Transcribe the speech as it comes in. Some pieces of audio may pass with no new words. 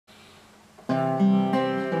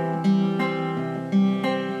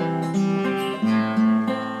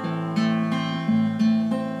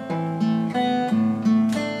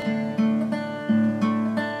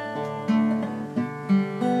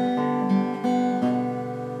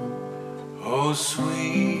Oh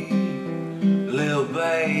sweet little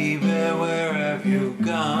baby, where have you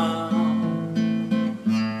gone?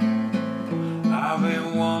 I've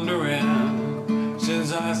been wondering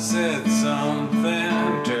since I said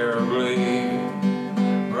something terribly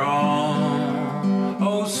wrong.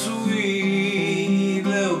 Oh sweet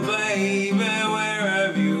little baby, where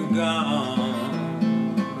have you gone?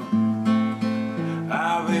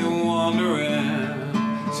 I've been wondering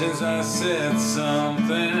since I said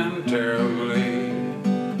something terribly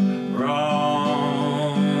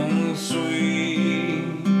wrong. Sweet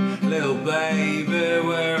little baby,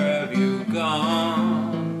 where have you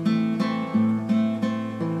gone?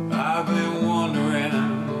 I've been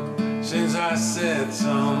wondering since I said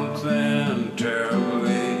something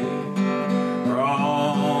terribly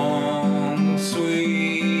wrong.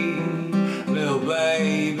 Sweet little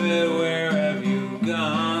baby, where have you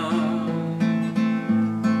gone?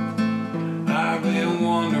 I've been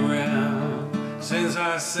wondering since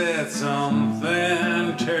I said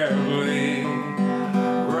something terribly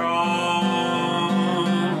wrong.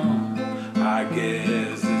 I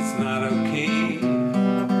guess it's not okay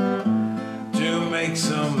to make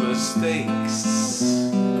some mistakes.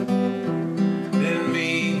 Didn't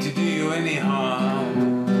mean to do you any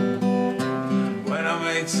harm. When I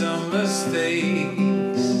made some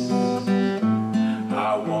mistakes,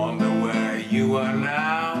 I wonder where you are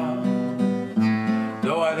now.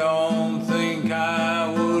 Though I don't think I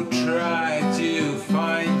would try to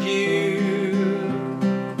find you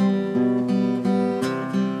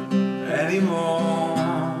anymore.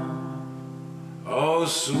 Oh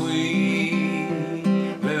sweet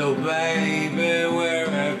little baby, where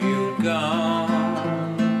have you gone?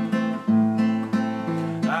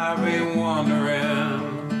 I've been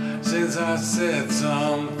wondering since I said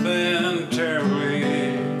something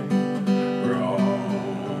terribly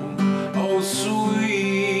wrong. Oh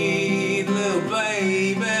sweet little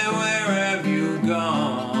baby, where have you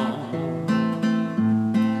gone?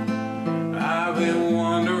 I've been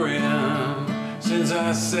wondering since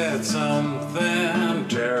I said something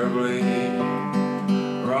terribly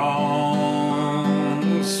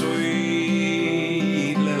wrong.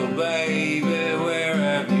 Sweet little baby, where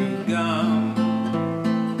have you gone?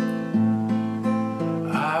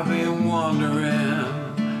 I've been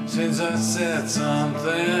wondering since I said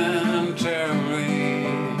something terribly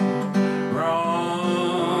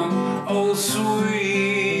wrong. Oh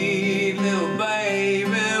sweet little baby,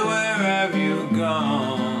 where have you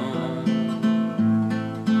gone?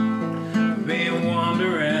 Been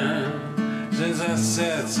wondering since I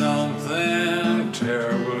said something